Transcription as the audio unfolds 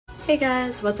Hey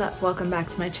guys, what's up? Welcome back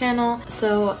to my channel.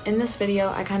 So in this video,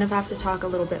 I kind of have to talk a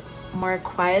little bit more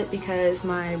quiet because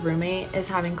my roommate is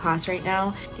having class right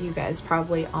now. You guys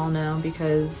probably all know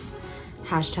because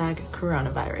hashtag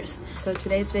coronavirus. So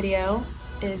today's video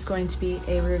is going to be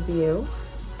a review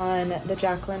on the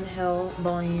Jaclyn Hill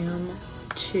Volume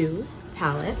 2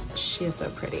 palette. She is so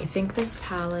pretty. I think this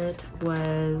palette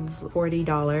was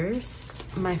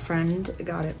 $40. My friend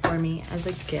got it for me as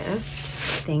a gift.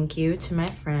 Thank you to my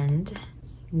friend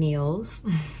Niels.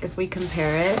 If we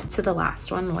compare it to the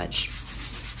last one, which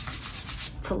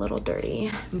it's a little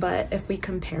dirty, but if we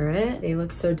compare it, they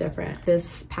look so different.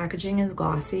 This packaging is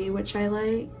glossy, which I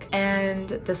like, and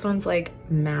this one's like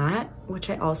matte, which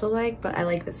I also like, but I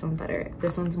like this one better.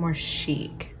 This one's more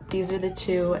chic. These are the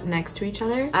two next to each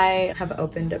other. I have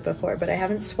opened it before, but I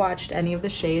haven't swatched any of the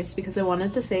shades because I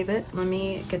wanted to save it. Let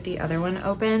me get the other one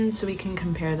open so we can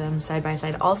compare them side by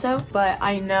side also. But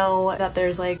I know that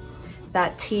there's like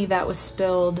that tea that was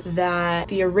spilled that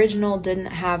the original didn't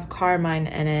have carmine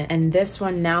in it, and this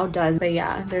one now does. But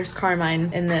yeah, there's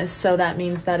carmine in this, so that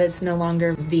means that it's no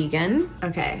longer vegan.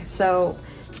 Okay, so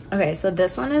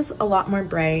this one is a lot more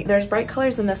bright. There's bright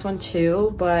colors in this one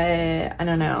too, but I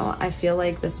don't know. I feel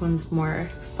like this one's more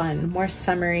fun, more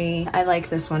summery. I like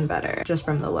this one better just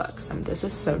from the looks. This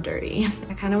is so dirty.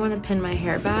 I kind of want to pin my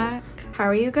hair back. How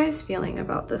are you guys feeling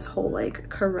about this whole like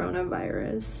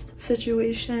coronavirus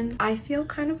situation? I feel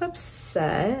kind of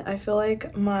upset. I feel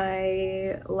like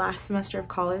my last semester of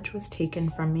college was taken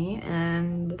from me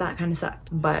and that kind of sucked,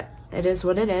 but it is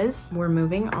what it is. We're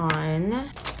moving on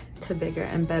to bigger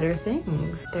and better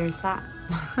things. There's that.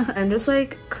 I'm just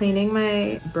like cleaning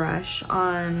my brush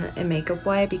on a makeup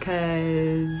wipe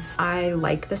because I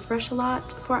like this brush a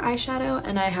lot for eyeshadow,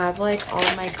 and I have like all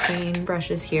of my clean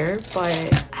brushes here,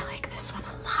 but I like this one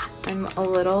a lot. I'm a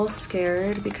little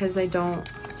scared because I don't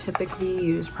typically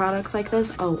use products like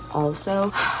this. Oh,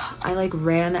 also, I like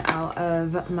ran out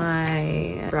of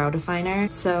my brow definer,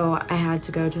 so I had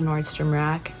to go to Nordstrom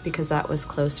Rack because that was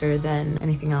closer than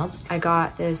anything else. I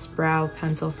got this brow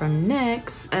pencil from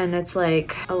NYX, and it's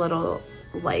like a little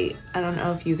light. I don't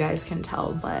know if you guys can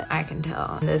tell, but I can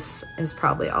tell. This is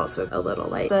probably also a little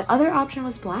light. The other option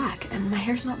was black, and my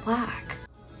hair's not black.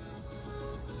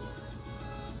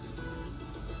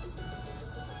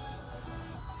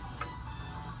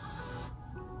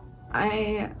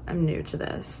 I am new to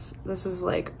this. This is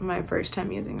like my first time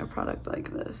using a product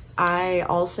like this. I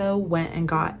also went and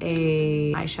got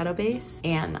a eyeshadow base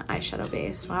and eyeshadow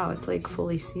base. Wow, it's like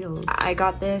fully sealed. I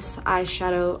got this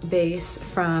eyeshadow base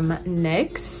from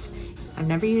NYX. I've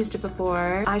never used it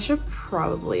before. I should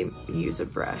probably use a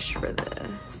brush for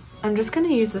this. I'm just gonna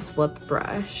use this lip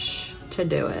brush to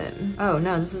do it. Oh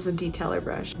no, this is a detailer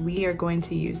brush. We are going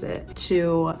to use it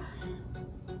to,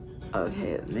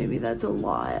 okay, maybe that's a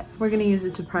lot. We're gonna use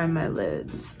it to prime my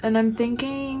lids. And I'm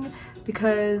thinking,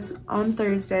 because on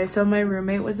Thursday, so my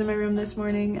roommate was in my room this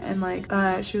morning, and like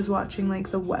she was watching like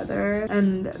the weather,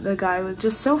 and the guy was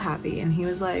just so happy, and he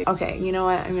was like, okay, you know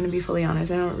what, I'm gonna be fully honest,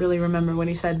 I don't really remember what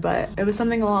he said, but it was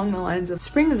something along the lines of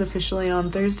spring is officially on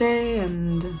Thursday,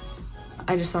 and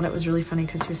I just thought it was really funny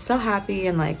because he was so happy,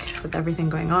 and like with everything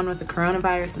going on with the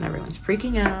coronavirus and everyone's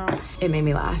freaking out, it made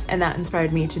me laugh, and that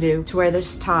inspired me to wear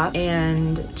this top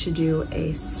and to do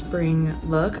a spring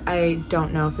look. I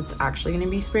don't know if it's actually gonna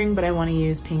be spring, but I want to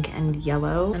use pink and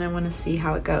yellow, and I want to see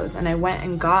how it goes. And I went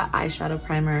and got eyeshadow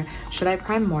primer. Should I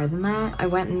prime more than that? I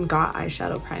went and got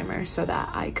eyeshadow primer so that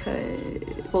I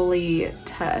could fully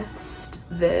test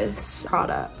this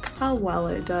product, how well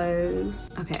it does.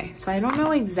 Okay, so I don't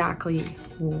know exactly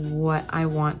what I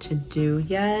want to do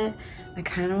yet. I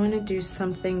kind of want to do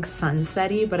something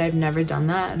sunsetty, but I've never done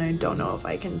that, and I don't know if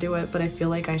I can do it, but I feel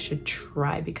like I should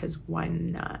try because why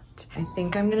not? I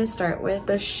think I'm gonna start with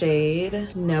the shade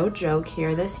No Joke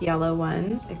here, this yellow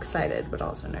one. Excited, but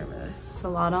also nervous. It's a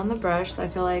lot on the brush, so I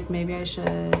feel like maybe I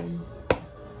should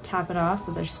tap it off,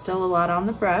 but there's still a lot on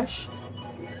the brush.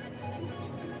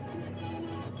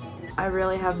 I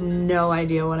really have no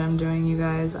idea what I'm doing, you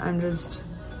guys. I'm just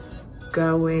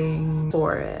going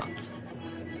for it.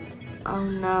 Oh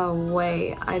no,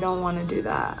 wait, I don't want to do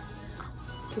that.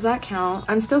 Does that count?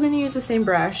 I'm still gonna use the same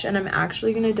brush, and I'm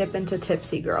actually gonna dip into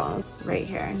Tipsy Girl right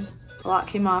here. A lot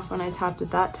came off when I tapped it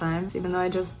that time, even though I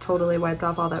just totally wiped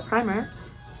off all that primer.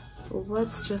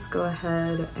 Let's just go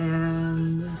ahead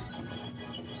and,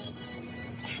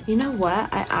 you know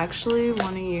what? I actually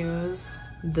want to use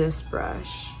this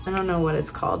brush. I don't know what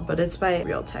it's called, but it's by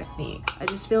Real Technique. I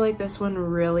just feel like this one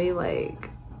really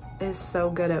like is so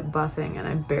good at buffing, and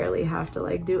I barely have to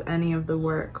like do any of the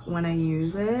work when I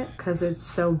use it because it's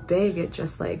so big. It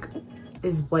just like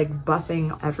is like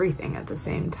buffing everything at the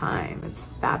same time. It's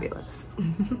fabulous.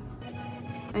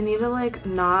 I need to like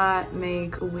not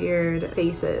make weird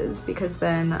faces because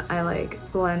then I like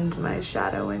blend my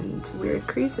shadow into weird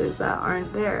creases that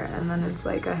aren't there, and then it's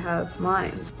like I have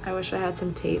lines. I wish I had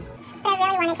some tape. But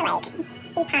I really wanted to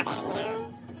like be poppin', you know?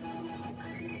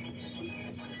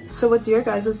 So what's your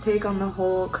guys' take on the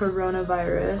whole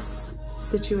coronavirus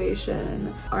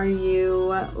situation? Are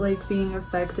you like being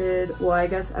affected? Well, I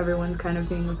guess everyone's kind of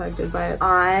being affected by it.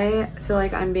 I feel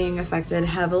like I'm being affected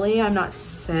heavily. I'm not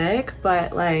sick,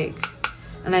 but like,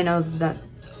 and I know that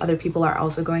other people are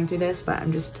also going through this, but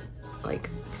I'm just like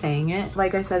saying it.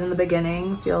 Like I said in the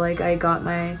beginning, feel like I got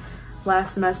my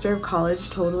last semester of college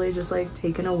totally just like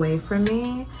taken away from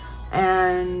me,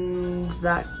 and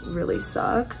that really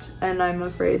sucked. And I'm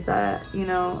afraid that, you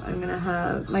know, I'm gonna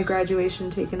have my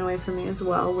graduation taken away from me as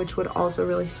well, which would also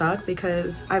really suck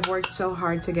because I've worked so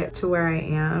hard to get to where I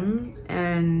am,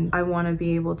 and I want to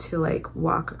be able to like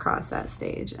walk across that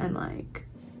stage and like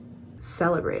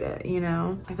celebrate it, you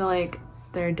know? I feel like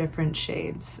there are different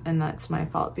shades, and that's my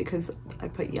fault because I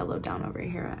put yellow down over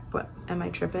here. What, am I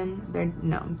tripping?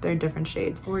 They're different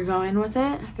shades. We're going with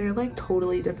it. They're like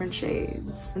totally different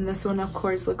shades. And this one of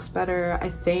course looks better, I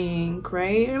think,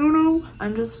 right? I don't know.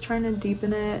 I'm just trying to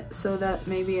deepen it so that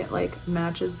maybe it like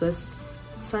matches this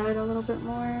side a little bit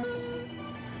more.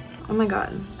 Oh my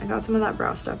god, I got some of that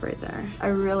brow stuff right there. I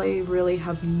really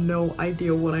have no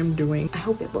idea what I'm doing. I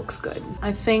hope it looks good.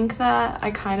 I think that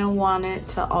I kind of want it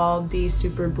to all be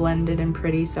super blended and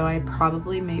pretty, so I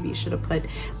probably maybe should have put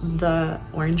the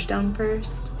orange down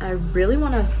first. I really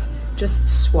want to just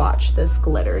swatch this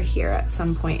glitter here at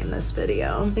some point in this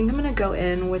video. I think I'm gonna go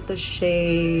in with the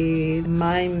shade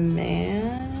My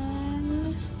Man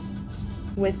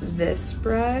with this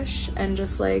brush and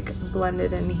just like blend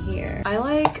it in here. I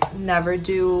like never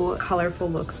do colorful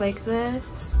looks like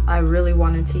this. I really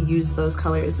wanted to use those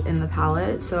colors in the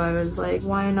palette, so I was like,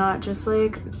 why not just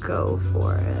like go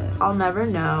for it? I'll never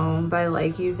know if I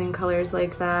like using colors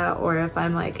like that or if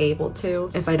I'm like able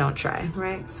to if I don't try,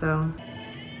 right? So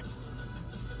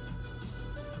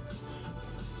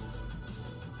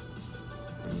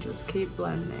and just keep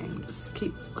blending, just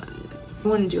keep blending. I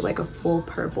want to do like a full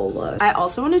purple look. I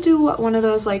also want to do one of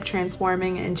those like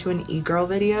transforming into an e-girl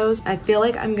videos. I feel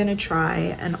like I'm gonna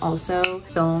try and also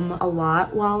film a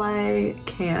lot while I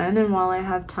can and while I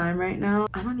have time right now.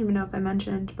 I don't even know if I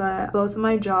mentioned, but both of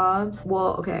my jobs,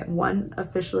 well, okay, one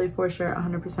officially for sure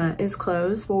 100% is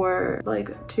closed for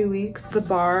like 2 weeks. The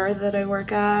bar that I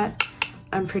work at,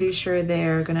 I'm pretty sure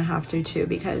they're gonna have to too,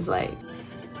 because like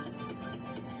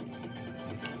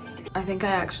I think I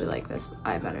actually like this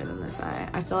eye better than this eye.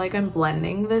 I feel like I'm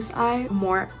blending this eye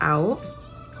more out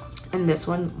and this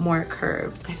one more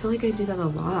curved. I feel like I do that a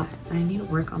lot. I need to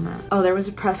work on that. Oh, there was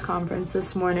a press conference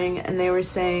this morning and they were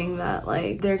saying that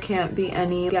like there can't be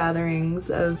any gatherings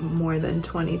of more than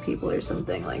 20 people or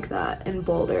something like that in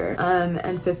Boulder,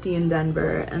 and 50 in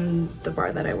Denver, and the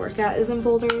bar that I work at is in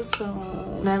Boulder. So,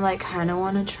 and I like kind of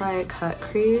want to try a cut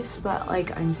crease, but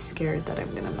like I'm scared that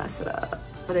I'm gonna mess it up.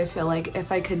 But I feel like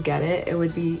if I could get it, it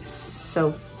would be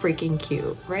so freaking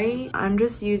cute, right? I'm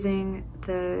just using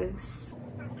this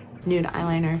nude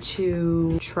eyeliner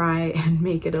to try and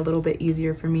make it a little bit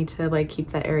easier for me to like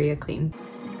keep that area clean.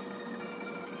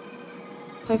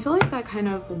 So I feel like that kind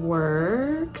of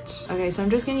worked. Okay, so I'm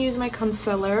just gonna use my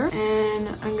concealer and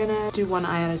I'm gonna do one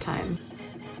eye at a time.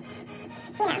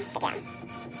 You know, good job.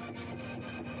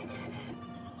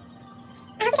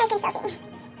 I hope you guys can still see.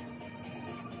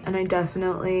 And I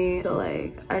definitely feel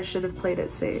like I should have played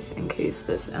it safe in case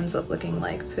this ends up looking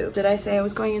like poop. Did I say I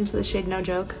was going into the shade No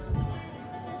Joke?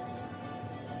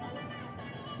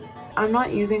 I'm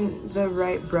not using the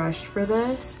right brush for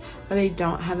this, but I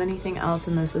don't have anything else,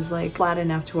 and this is like flat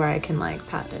enough to where I can like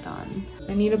pat it on.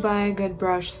 I need to buy a good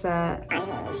brush set.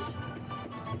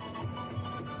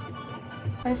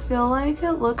 I feel like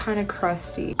it looked kind of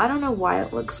crusty. I don't know why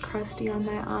it looks crusty on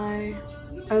my eye.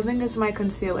 I think it's my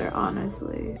concealer,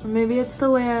 honestly. Or maybe it's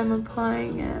the way I'm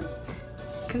applying it.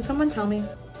 Can someone tell me?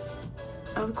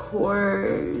 Of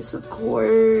course,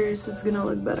 it's gonna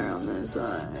look better on this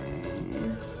eye.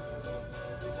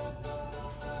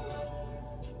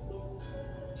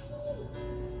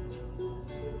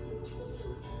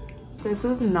 This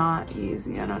is not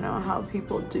easy. I don't know how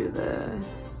people do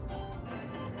this.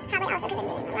 Probably also because I'm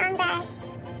using the wrong brush.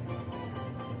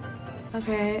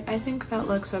 Okay, I think that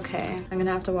looks okay. I'm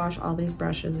gonna have to wash all these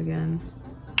brushes again.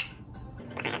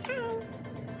 But I have time.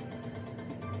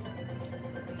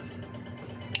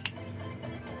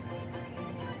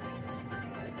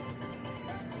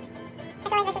 I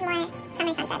feel like this is more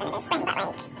summer sunset than it is spring, but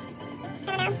like,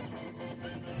 I don't know.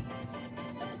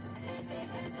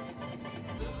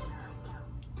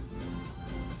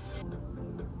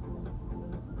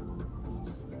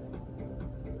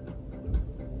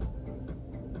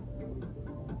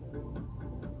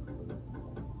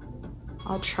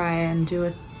 I'll try and do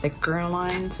a thicker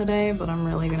line today, but I'm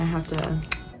really gonna have to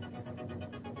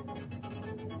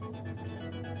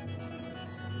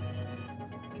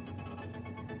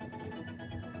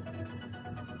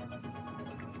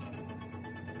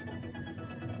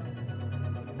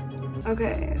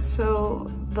okay,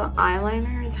 so the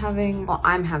eyeliner is having, well,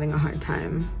 I'm having a hard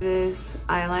time. This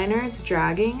eyeliner, it's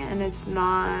dragging and it's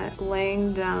not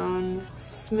laying down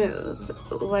smooth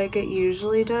like it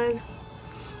usually does.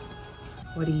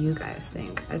 What do you guys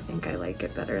think? I think I like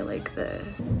it better like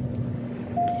this.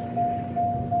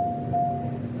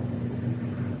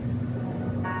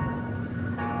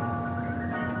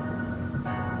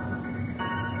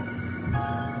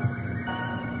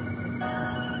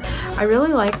 I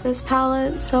really like this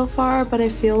palette so far, but I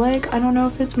feel like, I don't know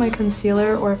if it's my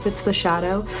concealer or if it's the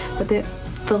shadow, but the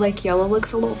like yellow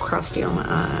looks a little crusty on my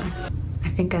eye. I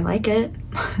think I like it.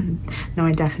 No,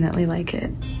 I definitely like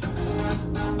it.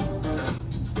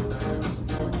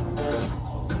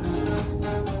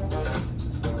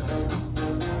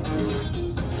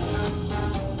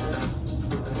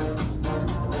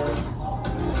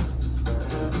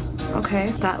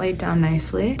 Okay, that laid down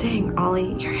nicely. Dang,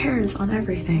 Ollie, your hair is on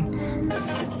everything.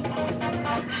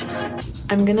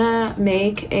 I'm gonna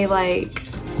make a like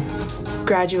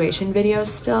graduation video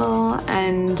still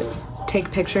and take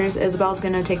pictures. Isabel's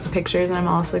gonna take the pictures and I'm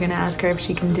also gonna ask her if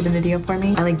she can do the video for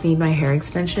me. I like need my hair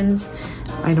extensions.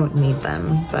 I don't need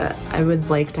them, but I would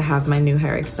like to have my new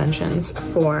hair extensions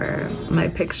for my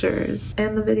pictures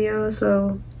and the video,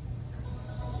 so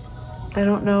I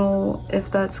don't know if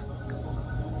that's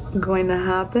going to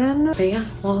happen, but yeah,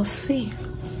 we'll see.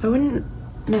 I wouldn't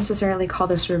necessarily call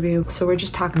this review, so we're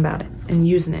just talking about it and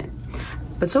using it,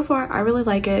 but so far I really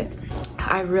like it.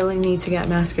 I really need to get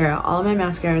mascara. All of my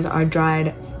mascaras are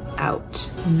dried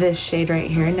out. This shade right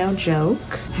here, no joke.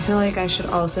 I feel like I should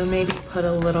also maybe put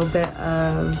a little bit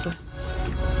of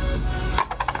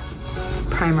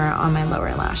primer on my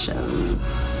lower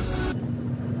lashes.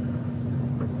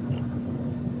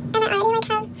 And I already like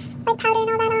have like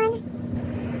powder and all that on.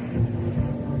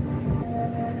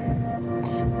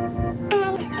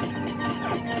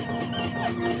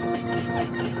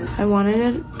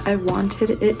 I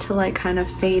wanted it to like kind of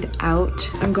fade out.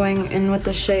 I'm going in with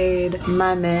the shade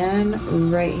My Man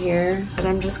right here, and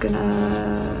I'm just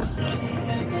gonna,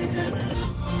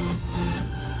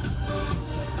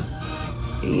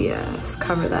 yes,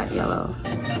 cover that yellow.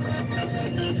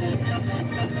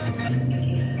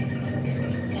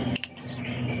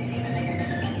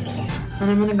 And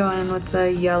I'm gonna go in with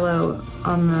the yellow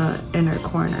on the inner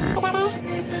corner.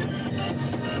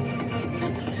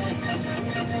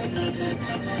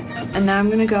 And now I'm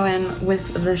gonna go in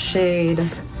with the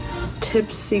shade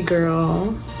Tipsy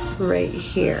Girl right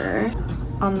here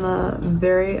on the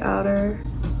very outer.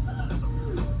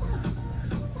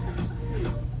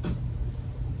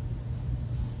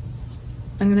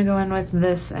 I'm gonna go in with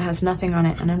this, it has nothing on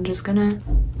it, and I'm just gonna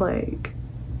like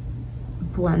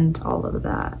blend all of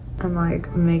that and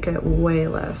like make it way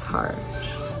less harsh.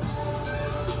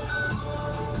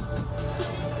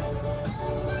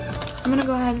 I'm gonna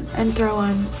go ahead and throw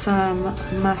on some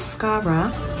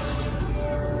mascara.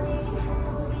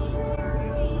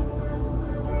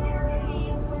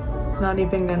 Not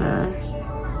even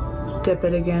gonna dip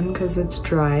it again because it's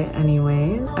dry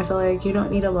anyways. I feel like you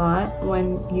don't need a lot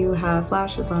when you have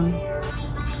lashes on.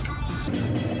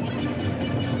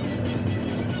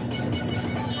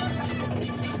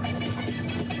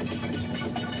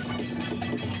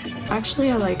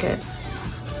 Actually, I like it.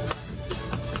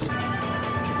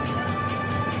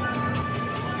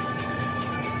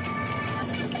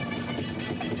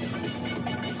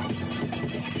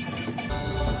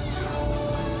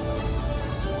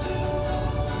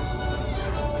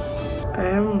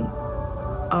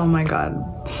 Oh my god,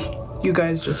 you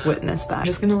guys just witnessed that. I'm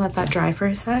just gonna let that dry for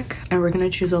a sec, and we're gonna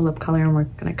choose a lip color and we're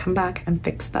gonna come back and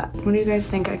fix that. What do you guys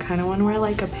think? I kind of want to wear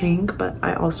like a pink, but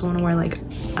I also want to wear like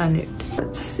a nude.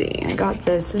 Let's see, I got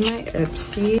this in my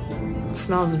Ipsy. It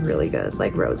smells really good,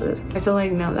 like roses. I feel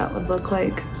like no, that would look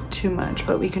like too much,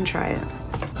 but we can try it.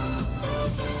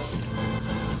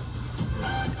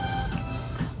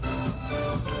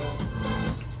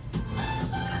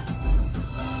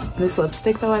 This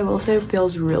lipstick, though, I will say,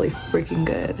 feels really freaking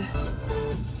good.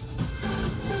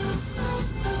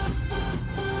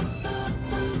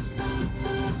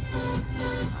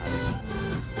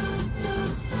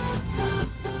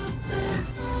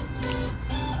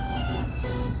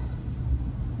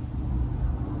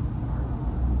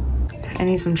 I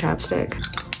need some chapstick.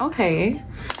 Okay,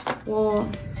 well,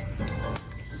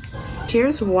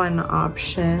 here's one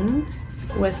option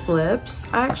with lips.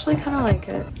 I actually kind of like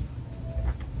it.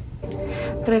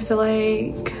 but I feel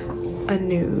like a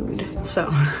nude. So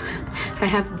I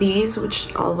have these,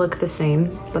 which all look the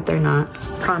same, but they're not.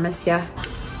 Promise ya.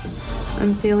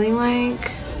 I'm feeling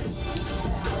like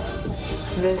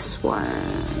this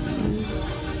one.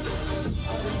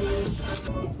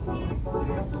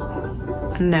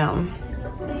 No.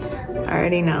 I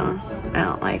already know. I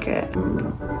don't like it.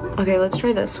 Okay, let's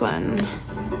try this one.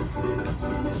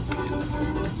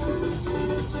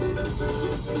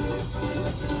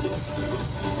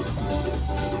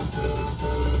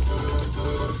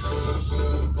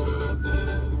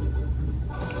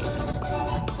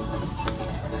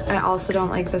 I also don't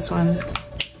like this one.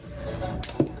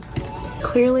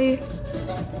 Clearly,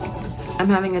 I'm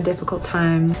having a difficult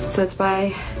time. So it's by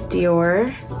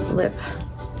Dior Lip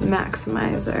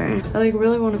Maximizer. I like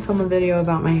really want to film a video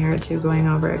about my hair too, going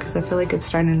over it, because I feel like it's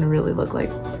starting to really look like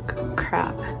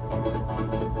crap.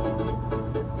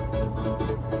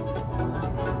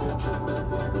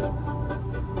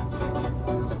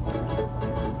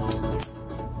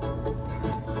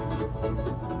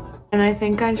 And I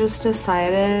think I just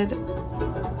decided,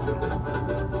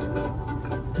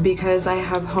 because I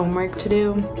have homework to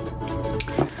do,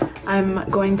 I'm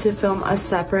going to film a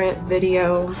separate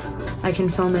video. I can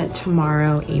film it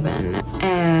tomorrow even,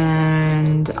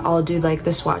 and I'll do like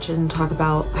the swatches and talk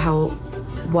about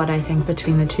what I think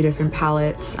between the two different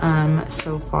palettes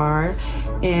so far.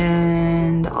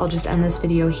 And I'll just end this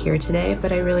video here today,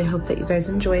 but I really hope that you guys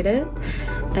enjoyed it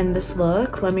and this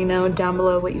look. Let me know down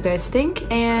below what you guys think,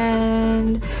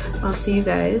 and I'll see you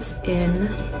guys in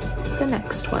the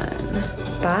next one.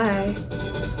 Bye.